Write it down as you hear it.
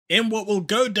in what will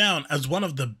go down as one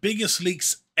of the biggest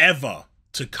leaks ever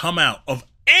to come out of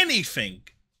anything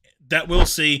that we'll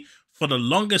see for the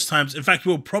longest times. In fact,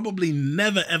 we'll probably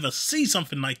never ever see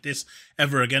something like this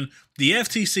ever again. The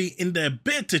FTC, in their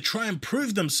bid to try and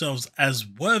prove themselves as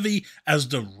worthy, as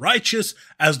the righteous,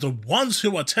 as the ones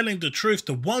who are telling the truth,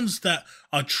 the ones that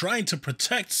are trying to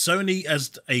protect Sony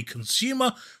as a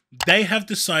consumer, they have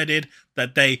decided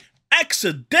that they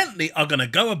accidentally are going to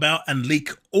go about and leak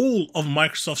all of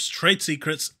Microsoft's trade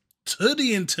secrets to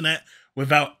the internet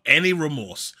without any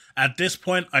remorse. At this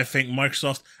point, I think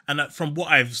Microsoft, and from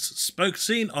what I've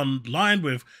seen online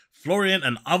with Florian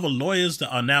and other lawyers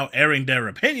that are now airing their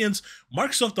opinions,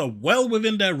 Microsoft are well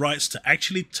within their rights to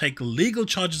actually take legal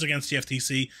charges against the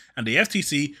FTC, and the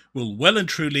FTC will well and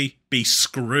truly be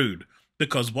screwed,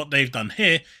 because what they've done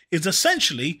here is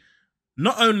essentially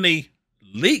not only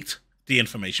leaked the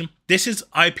information, this is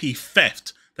IP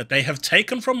theft that they have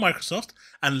taken from Microsoft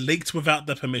and leaked without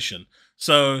their permission.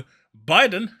 So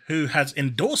Biden, who has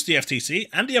endorsed the FTC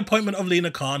and the appointment of Lena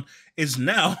Khan, is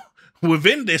now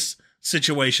within this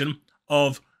situation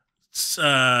of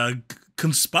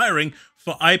conspiring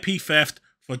for IP theft,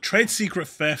 for trade secret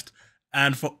theft,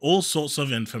 and for all sorts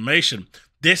of information.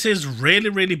 This is really,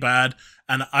 really bad,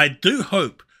 and I do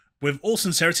hope, with all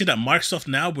sincerity, that Microsoft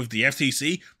now, with the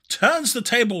FTC, turns the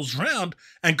tables round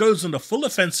and goes on the full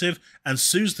offensive and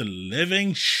sues the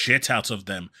living shit out of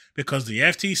them, because the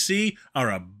FTC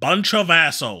are a bunch of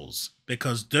assholes.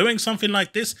 Because doing something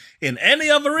like this in any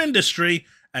other industry,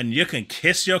 and you can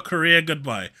kiss your career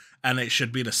goodbye. And it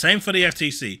should be the same for the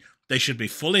FTC. They should be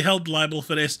fully held liable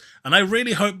for this, and I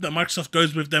really hope that Microsoft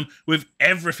goes with them with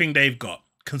everything they've got.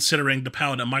 Considering the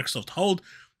power that Microsoft hold,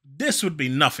 this would be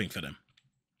nothing for them.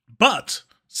 But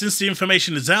since the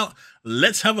information is out,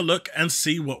 let's have a look and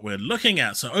see what we're looking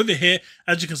at. So over here,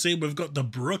 as you can see, we've got the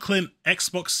Brooklyn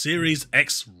Xbox Series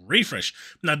X refresh.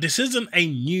 Now, this isn't a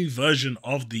new version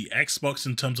of the Xbox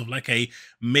in terms of like a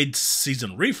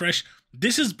mid-season refresh.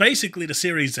 This is basically the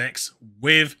Series X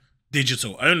with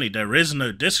digital only. There is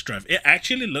no disc drive. It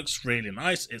actually looks really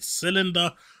nice. It's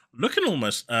cylinder, looking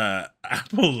almost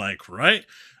Apple-like, right?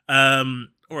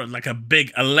 Or like a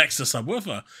big Alexa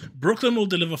subwoofer. Brooklyn will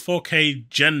deliver 4K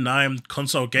Gen 9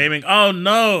 console gaming. Oh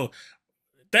no!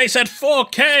 They said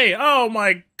 4K! Oh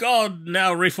my god!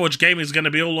 Now Reforged Gaming is going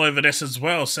to be all over this as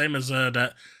well. Same as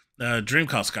that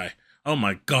Dreamcast guy. Oh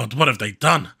my god, what have they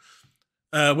done?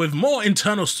 With more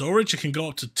internal storage, it can go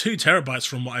up to 2 terabytes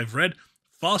from what I've read.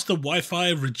 Faster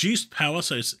Wi-Fi, reduced power,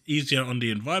 so it's easier on the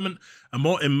environment. A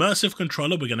more immersive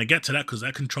controller, we're going to get to that because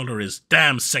that controller is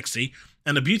damn sexy.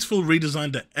 And a beautiful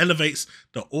redesign that elevates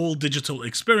the all-digital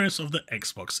experience of the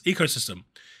Xbox ecosystem,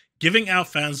 giving our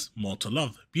fans more to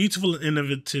love. Beautiful and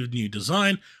innovative new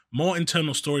design, more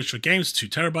internal storage for games, 2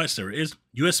 terabytes, there it is.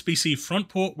 USB-C front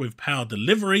port with power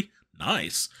delivery,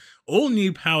 nice. All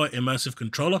new power immersive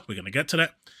controller, we're going to get to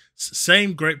that.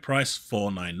 Same great price,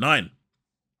 $499.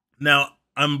 Now,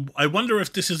 I wonder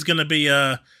if this is going to be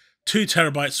 2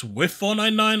 terabytes with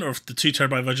 $499, or if the 2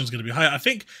 terabyte version is going to be higher. I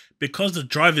think because the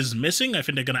drive is missing, I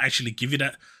think they're going to actually give you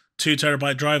that 2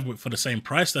 terabyte drive for the same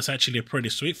price. That's actually pretty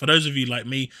sweet. For those of you like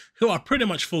me who are pretty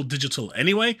much full digital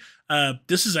anyway,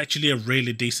 this is actually a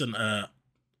really decent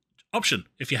option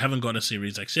if you haven't got a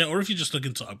Series X yet, or if you're just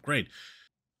looking to upgrade.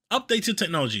 Updated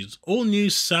technologies, all new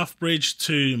Southbridge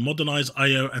to modernize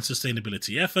I/O and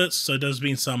sustainability efforts. So there's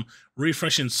been some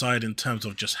refresh inside in terms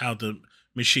of just how the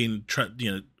machine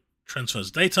transfers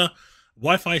data.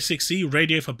 Wi-Fi 6E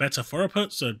radio for better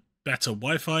throughput, so better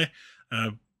Wi-Fi.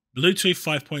 Bluetooth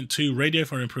 5.2 radio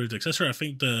for improved accessory. I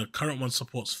think the current one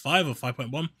supports 5 or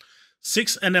 5.1.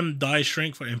 6 nm die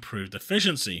shrink for improved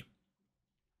efficiency.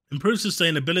 Improved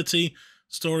sustainability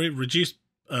story, reduced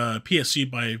PSU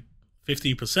by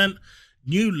 15%.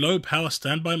 New low power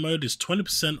standby mode is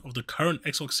 20% of the current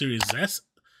Xbox Series S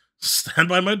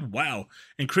standby mode. Wow.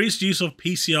 Increased use of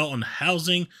PCR on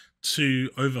housing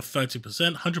to over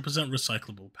 30%. 100%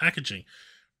 recyclable packaging.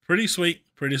 Pretty sweet.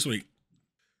 Pretty sweet.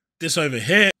 This over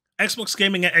here, Xbox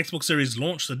Gaming at Xbox Series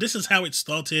launch. So this is how it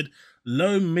started.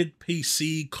 Low mid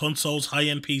PC consoles,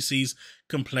 high-end PCs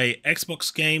can play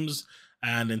Xbox games.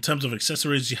 And in terms of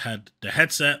accessories, you had the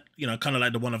headset, kind of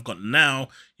like the one I've got now.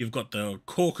 You've got the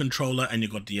core controller and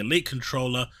you've got the Elite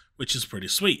controller, which is pretty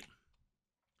sweet.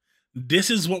 This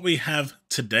is what we have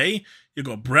today. You've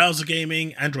got browser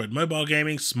gaming, Android mobile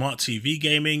gaming, smart TV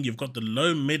gaming. You've got the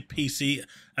low mid PC,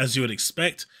 as you would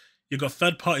expect. You've got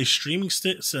third-party streaming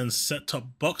sticks and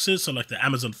set-top boxes, so like the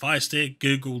Amazon Fire Stick,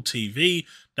 Google TV,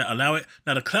 that allow it.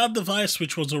 Now, the cloud device,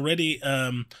 which was already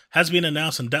has been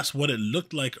announced, and that's what it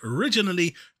looked like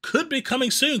originally, could be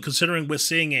coming soon, considering we're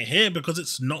seeing it here because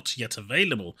it's not yet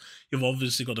available. You've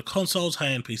obviously got the consoles,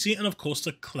 high-end PC, and of course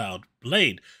the Cloud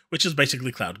Blade, which is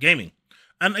basically cloud gaming.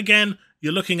 And again,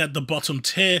 you're looking at the bottom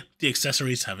tier, the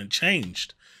accessories haven't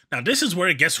changed. Now, this is where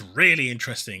it gets really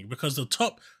interesting, because the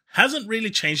top hasn't really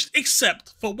changed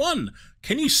except for one.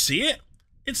 Can you see it?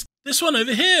 It's this one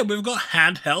over here. We've got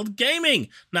handheld gaming.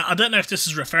 Now, I don't know if this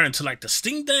is referring to like the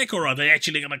Steam Deck, or are they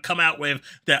actually going to come out with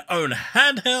their own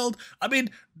handheld? I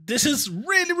mean, this is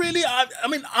really,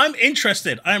 I'm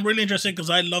interested. I'm really interested because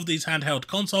I love these handheld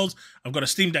consoles. I've got a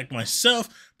Steam Deck myself,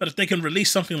 but if they can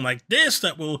release something like this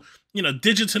that will,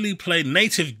 digitally play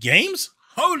native games,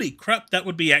 holy crap, that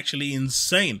would be actually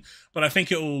insane. But I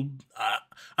think it will...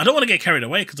 I don't want to get carried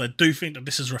away because I do think that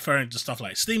this is referring to stuff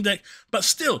like Steam Deck, but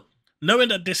still, knowing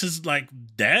that this is like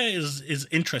there is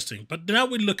interesting. But now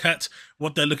we look at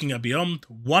what they're looking at beyond.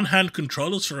 One-hand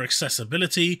controllers for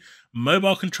accessibility,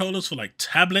 mobile controllers for like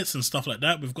tablets and stuff like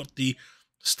that. We've got the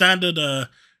standard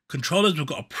controllers. We've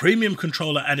got a premium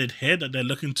controller added here that they're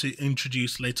looking to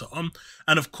introduce later on.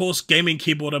 And of course, gaming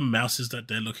keyboard and mouses that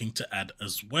they're looking to add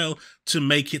as well to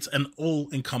make it an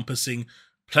all-encompassing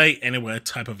play anywhere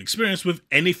type of experience with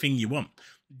anything you want.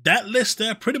 That list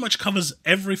there pretty much covers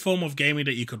every form of gaming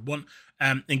that you could want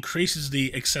and increases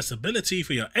the accessibility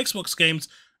for your Xbox games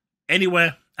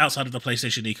anywhere outside of the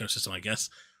PlayStation ecosystem, I guess.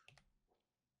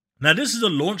 Now, this is the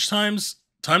launch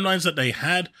timelines that they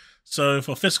had. So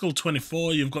for fiscal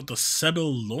 24, you've got the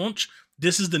Sebel launch.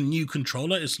 This is the new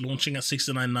controller. It's launching at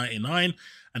 $69.99.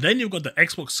 And then you've got the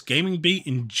Xbox Gaming Beat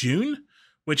in June,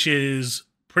 which is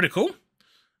pretty cool.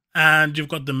 And you've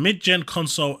got the mid-gen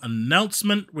console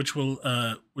announcement, which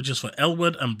is for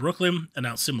Elwood and Brooklyn,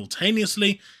 announced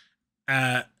simultaneously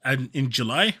and in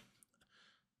July.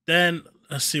 Then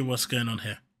let's see what's going on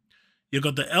here. You've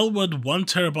got the Elwood 1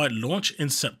 terabyte launch in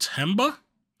September.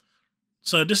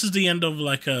 So this is the end of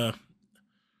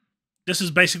this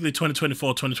is basically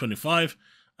 2024, 2025.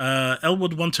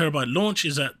 Elwood 1 terabyte launch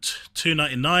is at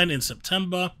 $299 in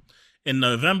September. In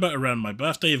November, around my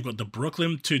birthday, you've got the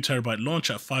Brooklyn 2 terabyte launch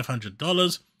at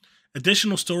 $500.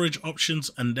 Additional storage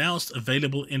options announced,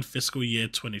 available in fiscal year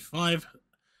 25.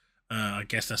 I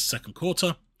guess that's second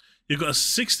quarter. You've got a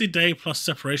 60-day plus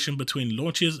separation between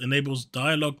launches, enables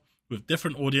dialogue with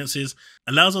different audiences,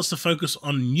 allows us to focus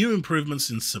on new improvements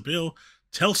in Sebel,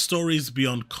 tell stories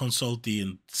beyond console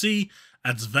D&C,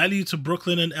 adds value to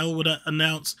Brooklyn and Elwood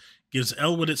announced, gives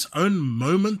Elwood its own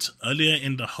moment earlier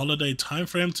in the holiday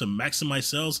timeframe to maximize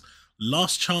sales.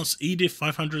 Last Chance Edith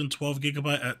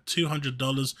 512GB at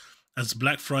 $200 as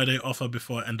Black Friday offer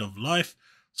before end of life.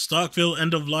 Starkville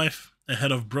end of life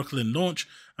ahead of Brooklyn launch,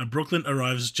 and Brooklyn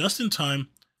arrives just in time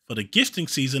for the gifting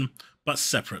season, but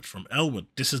separate from Elwood.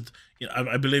 This is,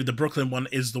 I believe the Brooklyn one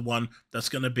is the one that's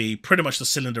going to be pretty much the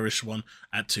cylinderish one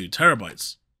at 2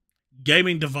 terabytes.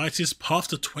 Gaming devices path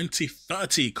to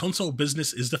 2030. Console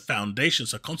business is the foundation,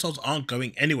 so consoles aren't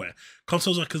going anywhere.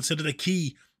 Consoles are considered a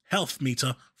key health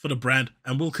meter for the brand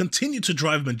and will continue to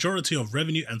drive majority of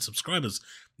revenue and subscribers.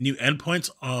 New endpoints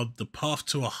are the path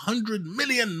to 100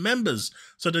 million members.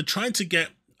 So they're trying to get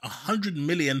 100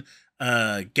 million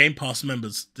Game Pass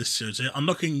members this year. So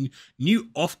unlocking new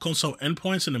off-console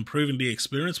endpoints and improving the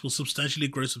experience will substantially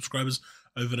grow subscribers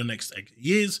over the next 8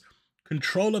 years.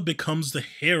 Controller becomes the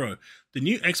hero. The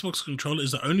new Xbox controller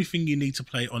is the only thing you need to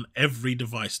play on every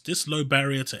device. This low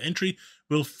barrier to entry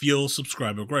will fuel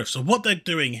subscriber growth. So what they're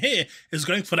doing here is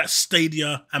going for that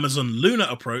Stadia, Amazon Luna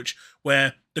approach,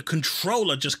 where the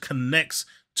controller just connects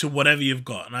to whatever you've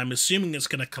got. And I'm assuming it's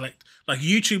going to collect, like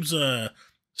YouTube's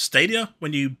Stadia,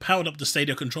 when you powered up the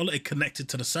Stadia controller, it connected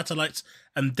to the satellites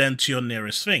and then to your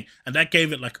nearest thing. And that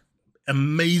gave it like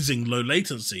amazing low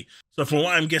latency. So from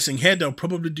what I'm guessing here, they'll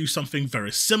probably do something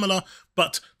very similar,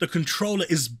 but the controller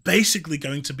is basically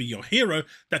going to be your hero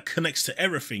that connects to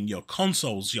everything: your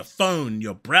consoles, your phone,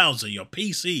 your browser, your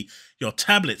PC, your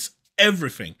tablets,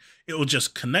 everything. It will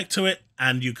just connect to it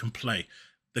and you can play.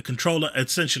 The controller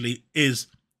essentially is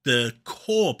the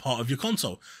core part of your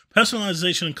console.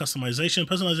 Personalization and customization.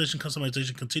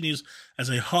 Customization continues as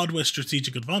a hardware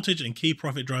strategic advantage and key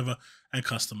profit driver and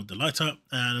customer delighter.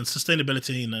 And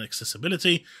sustainability and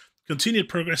accessibility. Continued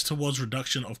progress towards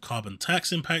reduction of carbon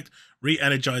tax impact,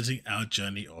 re-energizing our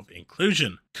journey of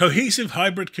inclusion. Cohesive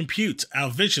hybrid compute. Our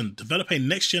vision: develop a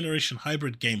next-generation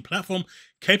hybrid game platform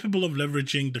capable of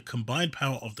leveraging the combined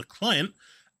power of the client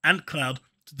and cloud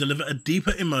to deliver a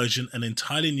deeper immersion and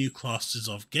entirely new classes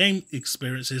of game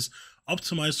experiences,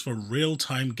 optimized for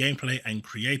real-time gameplay, and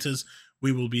creators.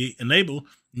 We will enable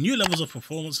new levels of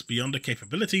performance beyond the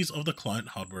capabilities of the client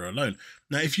hardware alone.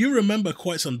 Now, if you remember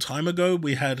quite some time ago,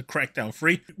 we had Crackdown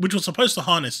 3, which was supposed to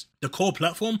harness the core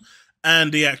platform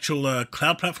and the actual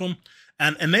cloud platform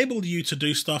and enable you to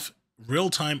do stuff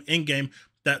real-time in-game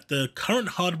that the current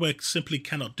hardware simply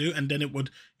cannot do, and then it would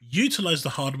utilize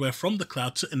the hardware from the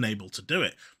cloud to enable to do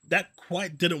it. That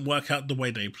quite didn't work out the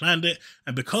way they planned it,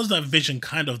 and because that vision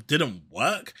kind of didn't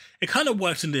work, it kind of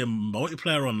worked in the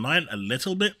multiplayer online a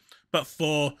little bit, but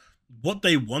for what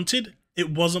they wanted, it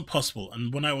wasn't possible.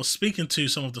 And when I was speaking to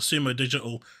some of the Sumo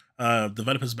Digital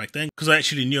developers back then, because I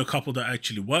actually knew a couple that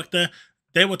actually worked there,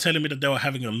 they were telling me that they were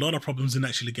having a lot of problems in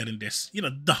actually getting this,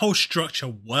 the whole structure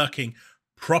working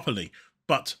properly.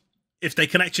 But if they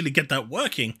can actually get that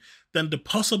working, then the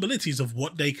possibilities of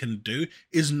what they can do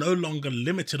is no longer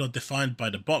limited or defined by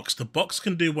the box. The box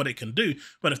can do what it can do,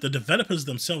 but if the developers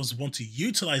themselves want to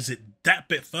utilize it that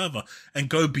bit further and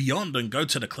go beyond and go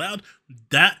to the cloud,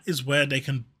 that is where they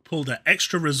can pull their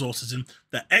extra resources in,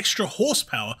 the extra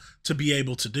horsepower to be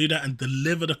able to do that and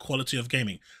deliver the quality of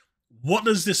gaming. What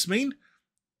does this mean?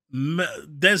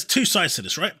 There's two sides to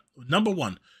this, right? Number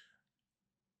one,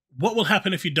 what will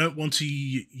happen if you don't want to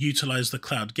utilize the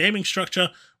cloud gaming structure?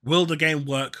 Will the game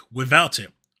work without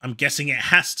it? I'm guessing it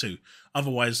has to,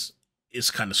 otherwise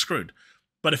it's kind of screwed.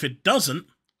 But if it doesn't,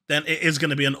 then it is going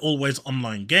to be an always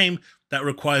online game that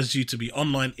requires you to be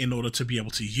online in order to be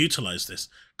able to utilize this.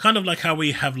 Kind of like how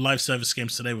we have live service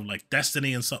games today with like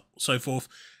Destiny and so forth.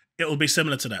 It will be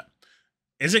similar to that.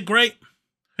 Is it great?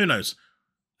 Who knows?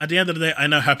 At the end of the day, I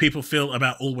know how people feel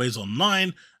about always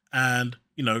online and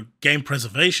game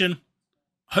preservation.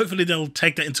 Hopefully they'll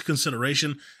take that into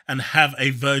consideration and have a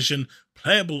version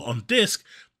playable on disc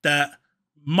that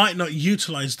might not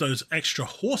utilize those extra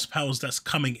horsepowers that's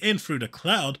coming in through the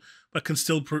cloud, but can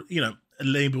still,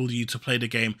 enable you to play the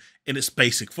game in its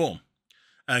basic form.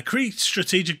 Create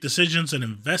strategic decisions and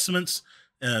investments.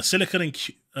 Silicon in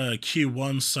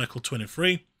Q1 cycle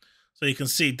 23. So you can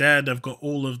see there, they've got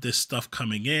all of this stuff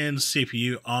coming in.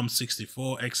 CPU, ARM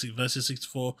 64, Exit versus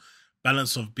 64,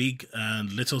 balance of big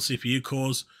and little CPU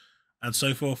cores, and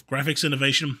so forth. Graphics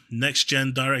innovation,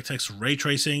 next-gen DirectX ray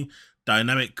tracing,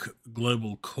 dynamic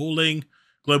global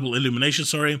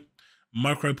illumination,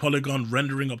 micro polygon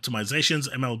rendering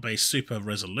optimizations, ML-based super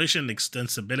resolution,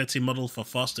 extensibility model for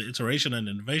faster iteration and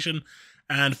innovation,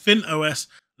 and FinOS,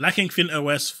 lacking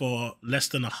FinOS for less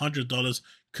than $100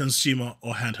 consumer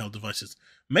or handheld devices.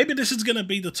 Maybe this is going to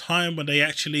be the time when they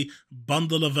actually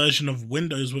bundle a version of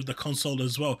Windows with the console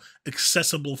as well,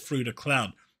 accessible through the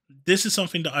cloud. This is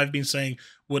something that I've been saying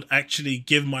would actually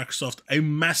give Microsoft a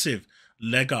massive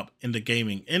leg up in the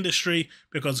gaming industry,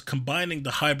 because combining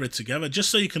the hybrid together, just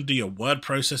so you can do your word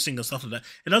processing and stuff like that,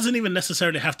 it doesn't even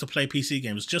necessarily have to play PC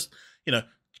games, just,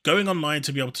 going online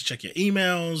to be able to check your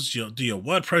emails, do your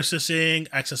word processing,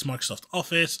 access Microsoft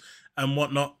Office and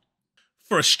whatnot.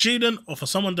 For a student or for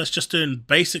someone that's just doing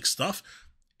basic stuff,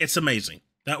 it's amazing.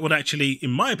 That would actually, in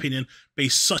my opinion, be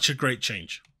such a great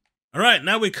change. All right,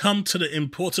 now we come to the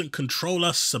important controller,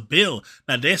 Sabil.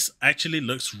 Now this actually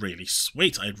looks really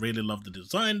sweet. I really love the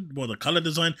design, the color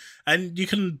design, and you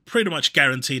can pretty much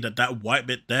guarantee that that white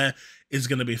bit there is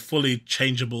going to be fully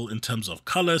changeable in terms of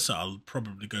color, so I'll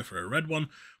probably go for a red one.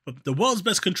 But the world's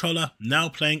best controller now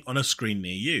playing on a screen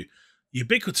near you.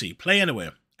 Ubiquity, play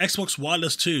anywhere. Xbox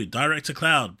Wireless 2, Direct to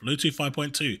Cloud, Bluetooth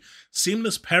 5.2,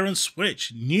 seamless pair and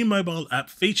switch, new mobile app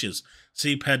features,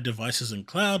 see paired devices and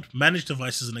cloud, manage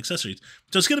devices and accessories.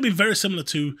 So it's going to be very similar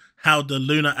to how the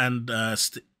Luna and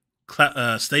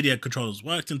Stadia controllers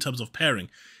worked in terms of pairing.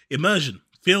 Immersion,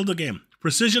 feel the game,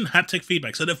 precision haptic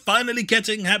feedback. So they're finally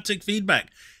getting haptic feedback.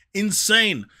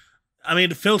 Insane. I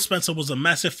mean, Phil Spencer was a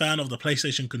massive fan of the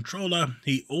PlayStation controller.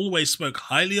 He always spoke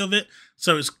highly of it.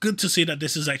 So it's good to see that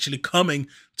this is actually coming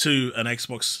to an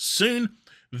Xbox soon.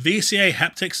 VCA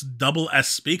haptics double as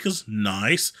speakers.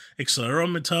 Nice.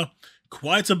 Accelerometer.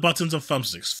 Quieter buttons and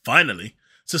thumbsticks. Finally.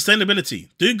 Sustainability.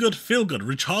 Do good, feel good.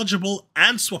 Rechargeable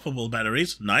and swappable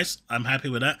batteries. Nice. I'm happy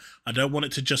with that. I don't want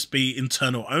it to just be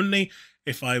internal only.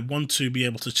 If I want to be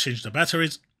able to change the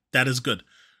batteries, that is good.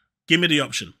 Give me the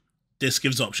option. This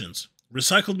gives options.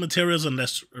 Recycled materials and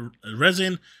less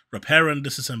resin, repair and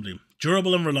disassembly.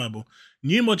 Durable and reliable.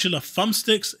 New modular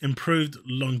thumbsticks, improved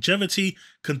longevity,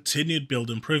 continued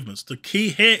build improvements. The key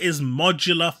here is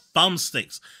modular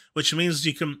thumbsticks, which means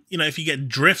you can, if you get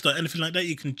drift or anything like that,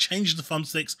 you can change the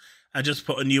thumbsticks and just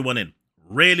put a new one in.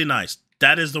 Really nice.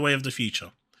 That is the way of the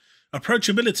future.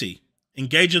 Approachability.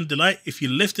 Engage and delight. If you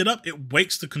lift it up, it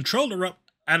wakes the controller up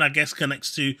and I guess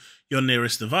connects to your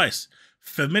nearest device.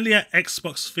 Familiar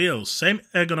Xbox feel, same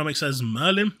ergonomics as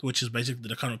Merlin, which is basically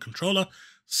the current controller,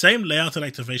 same layout and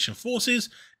activation forces,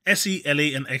 SE,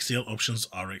 LE, and XDL options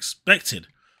are expected.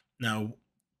 Now,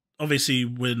 obviously,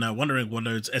 we're now wondering what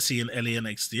those SE and LE and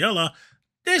XDL are.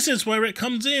 This is where it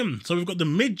comes in. So we've got the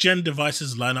mid-gen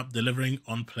devices lineup delivering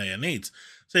on player needs.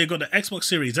 So you've got the Xbox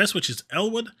Series S, which is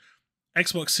Elwood,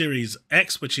 Xbox Series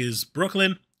X, which is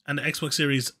Brooklyn, and the Xbox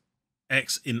Series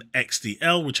X in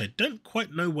XDL, which I don't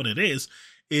quite know what it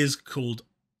is called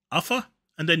Uffa.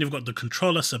 And then you've got the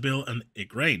controller, Sabil, and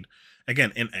Igraine,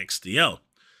 again in XDL.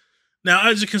 Now,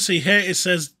 as you can see here, it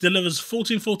says delivers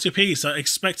 1440p, so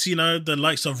expect, you know, the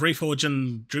likes of Reforge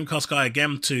and Dreamcast Guy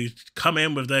again to come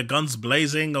in with their guns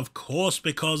blazing, of course,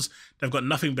 because they've got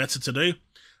nothing better to do.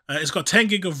 It's got 10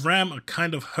 gig of RAM. I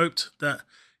kind of hoped that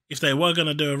if they were going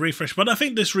to do a refresh, but I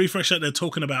think this refresh that they're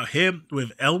talking about here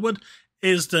with Elwood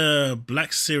is the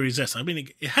Black Series S. I mean,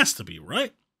 it has to be,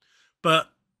 right? But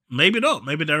maybe not.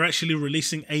 Maybe they're actually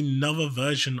releasing another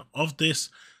version of this.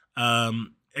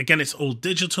 Again, it's all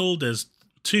digital. There's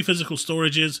 2 physical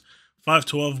storages,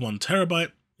 512, 1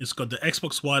 terabyte. It's got the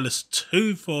Xbox Wireless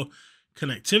 2 for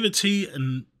connectivity,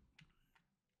 and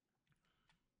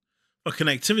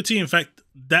in fact,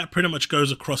 that pretty much goes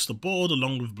across the board,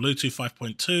 along with Bluetooth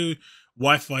 5.2,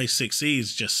 Wi-Fi 6E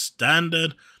is just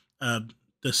standard.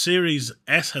 The Series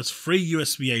S has 3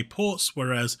 USB-A ports,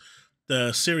 whereas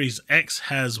the Series X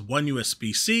has 1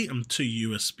 USB-C and 2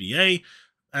 USB-A.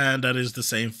 And that is the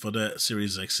same for the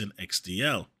Series X in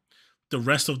XDL. The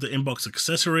rest of the inbox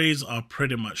accessories are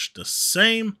pretty much the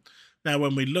same. Now,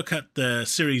 when we look at the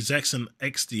Series X and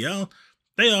XDL,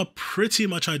 they are pretty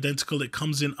much identical. It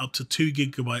comes in up to 2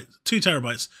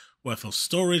 terabytes worth of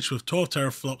storage with 12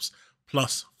 teraflops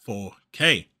plus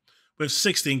 4K with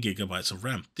 16 gigabytes of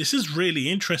RAM. This is really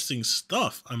interesting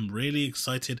stuff. I'm really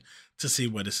excited to see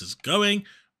where this is going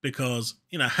because,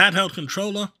 you know, handheld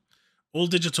controller, all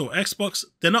digital Xbox,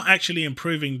 they're not actually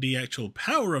improving the actual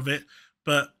power of it,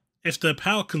 but if the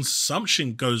power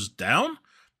consumption goes down,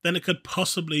 then it could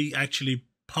possibly actually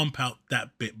pump out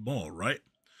that bit more, right?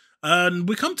 And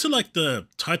we come to like the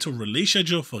title release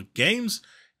schedule for games.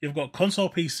 You've got console,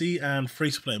 PC, and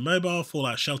free-to-play mobile,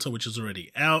 Fallout Shelter, which is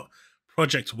already out,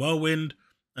 Project Whirlwind,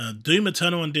 Doom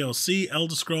Eternal and DLC,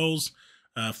 Elder Scrolls,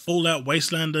 Fallout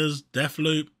Wastelanders,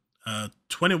 Deathloop,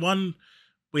 21.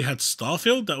 We had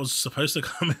Starfield that was supposed to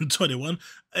come in 21.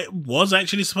 It was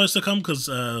actually supposed to come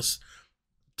because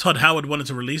Todd Howard wanted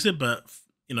to release it, but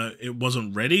you know it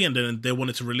wasn't ready, and then they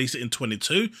wanted to release it in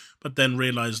 22, but then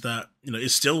realized that you know it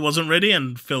still wasn't ready,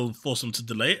 and Phil forced them to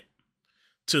delay it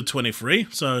to 23.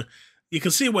 So you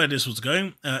can see where this was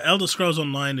going. Elder Scrolls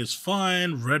Online is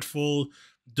fine. Redfall,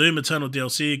 Doom Eternal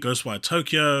DLC, Ghostwire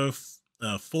Tokyo,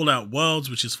 Fallout Worlds,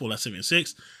 which is Fallout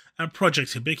 76, and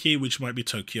Project Hibiki, which might be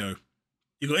Tokyo.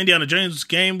 You got Indiana Jones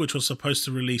game, which was supposed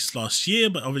to release last year,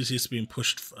 but obviously it's been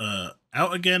pushed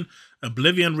out again.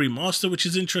 Oblivion Remaster, which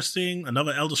is interesting.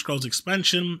 Another Elder Scrolls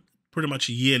expansion, pretty much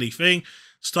a yearly thing.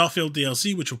 Starfield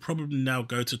DLC, which will probably now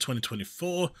go to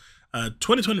 2024.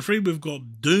 2023, we've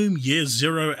got Doom Year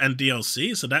Zero and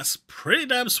DLC, so that's pretty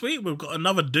damn sweet. We've got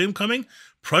another Doom coming.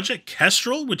 Project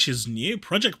Kestrel, which is new.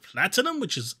 Project Platinum,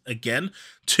 which is, again,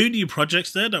 2 new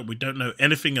projects there that we don't know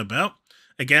anything about.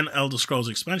 Again, Elder Scrolls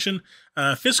expansion.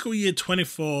 Fiscal year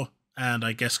 24, and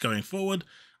I guess going forward,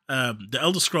 the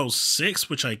Elder Scrolls 6,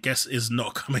 which I guess is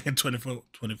not coming in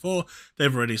 24.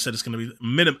 They've already said it's going to be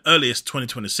minimum earliest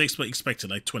 2026, but expected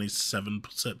like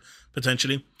 27%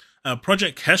 potentially.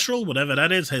 Project Kestrel, whatever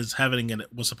that is,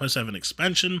 was supposed to have an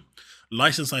expansion.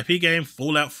 Licensed IP game,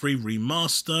 Fallout 3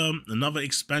 Remaster, another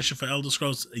expansion for Elder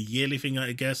Scrolls, a yearly thing,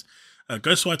 I guess.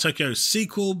 Ghostwire Tokyo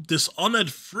sequel, Dishonored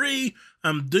 3,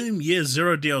 Doom Year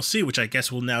Zero DLC, which I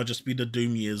guess will now just be the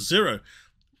Doom Year Zero.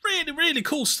 Really, really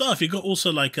cool stuff. You got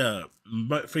also like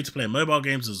free-to-play mobile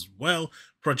games as well,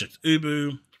 Project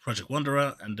Ubu, Project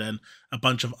Wanderer, and then a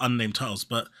bunch of unnamed titles.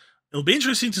 But it'll be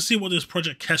interesting to see what this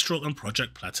Project Kestrel and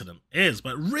Project Platinum is.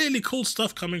 But really cool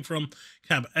stuff coming from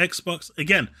Camp Xbox.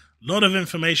 Again, a lot of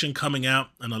information coming out,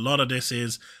 and a lot of this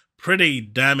is pretty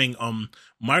damning on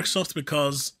Microsoft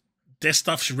because this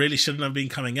stuff really shouldn't have been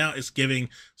coming out. It's giving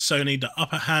Sony the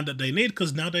upper hand that they need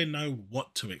because now they know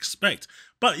what to expect.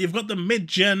 But you've got the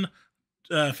mid-gen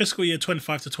fiscal year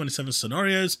 25 to 27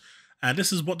 scenarios, and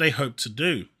this is what they hope to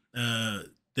do.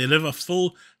 Deliver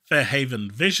full Fairhaven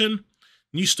vision,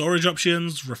 new storage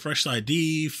options, refreshed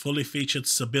ID, fully featured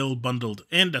Sabil bundled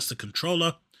in, that's the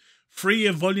controller.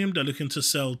 3-year volume, they're looking to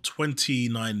sell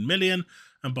 29 million,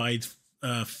 and by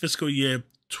fiscal year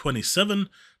 27,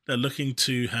 they're looking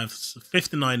to have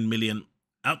 59 million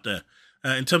out there.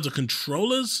 In terms of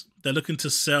controllers, They're looking to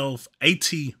sell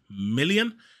 80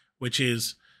 million, which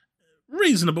is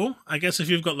reasonable. I guess if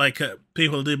you've got like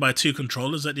people who do buy 2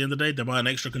 controllers at the end of the day, they buy an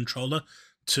extra controller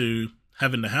to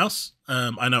have in the house.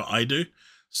 I know I do.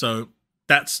 So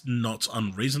that's not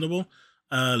unreasonable.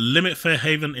 Limit Fair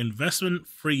Haven investment,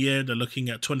 3 year, they're looking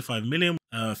at 25 million.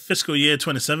 Fiscal year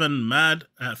 27, MAD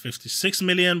at 56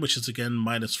 million, which is again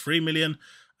minus 3 million.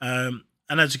 And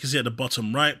as you can see at the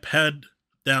bottom right, pared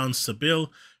down Sabil,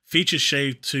 features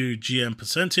shaved to GM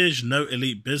percentage, no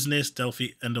elite business,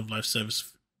 Delphi end of life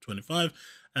service 25,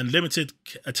 and limited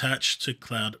attached to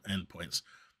cloud endpoints.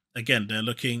 Again, they're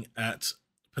looking at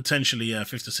potentially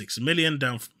 56 million,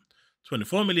 down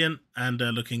 24 million, and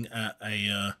they're looking at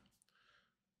a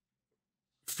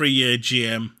 3-year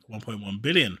GM 1.1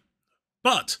 billion.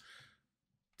 But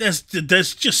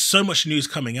there's just so much news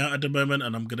coming out at the moment,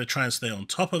 and I'm going to try and stay on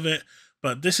top of it.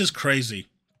 But this is crazy.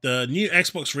 The new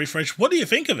Xbox refresh, what do you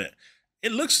think of it?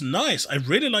 It looks nice. I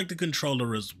really like the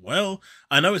controller as well.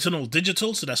 I know it's an all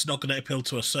digital, so that's not going to appeal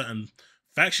to a certain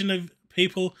faction of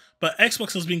people, but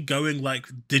Xbox has been going like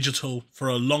digital for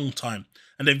a long time,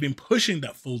 and they've been pushing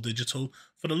that full digital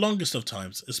for the longest of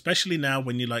times, especially now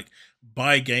when you like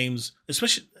buy games,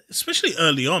 especially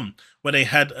early on where they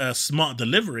had a smart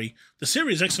delivery. The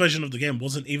Series X version of the game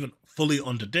wasn't even fully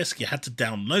on the disc. You had to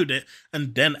download it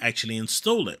and then actually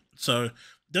install it. So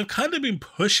they've kind of been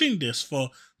pushing this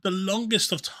for the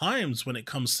longest of times when it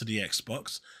comes to the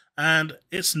Xbox, and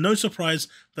it's no surprise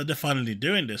that they're finally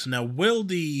doing this. Now, will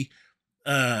the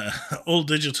all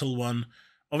digital one,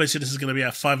 obviously this is going to be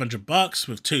at $500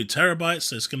 with 2 terabytes,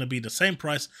 so it's going to be the same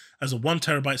price as a 1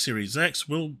 terabyte Series X.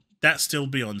 Will that still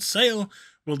be on sale?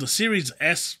 Will the Series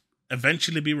S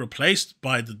eventually be replaced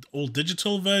by the all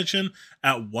digital version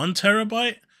at 1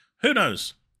 terabyte? Who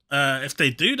knows? If they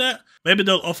do that, maybe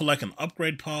they'll offer like an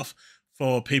upgrade path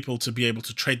for people to be able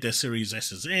to trade their Series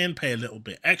S's in, pay a little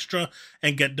bit extra,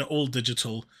 and get the all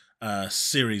digital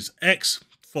Series X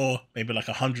for maybe like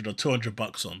 $100 or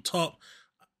 $200 on top.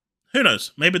 Who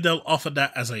knows? Maybe they'll offer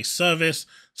that as a service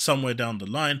somewhere down the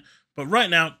line. But right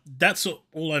now, that's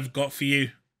all I've got for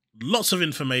you. Lots of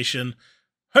information.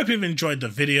 Hope you've enjoyed the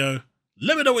video.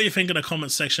 Let me know what you think in the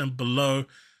comment section below.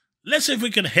 Let's see if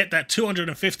we can hit that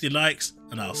 250 likes,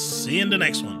 and I'll see you in the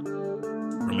next one.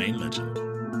 Remain legend.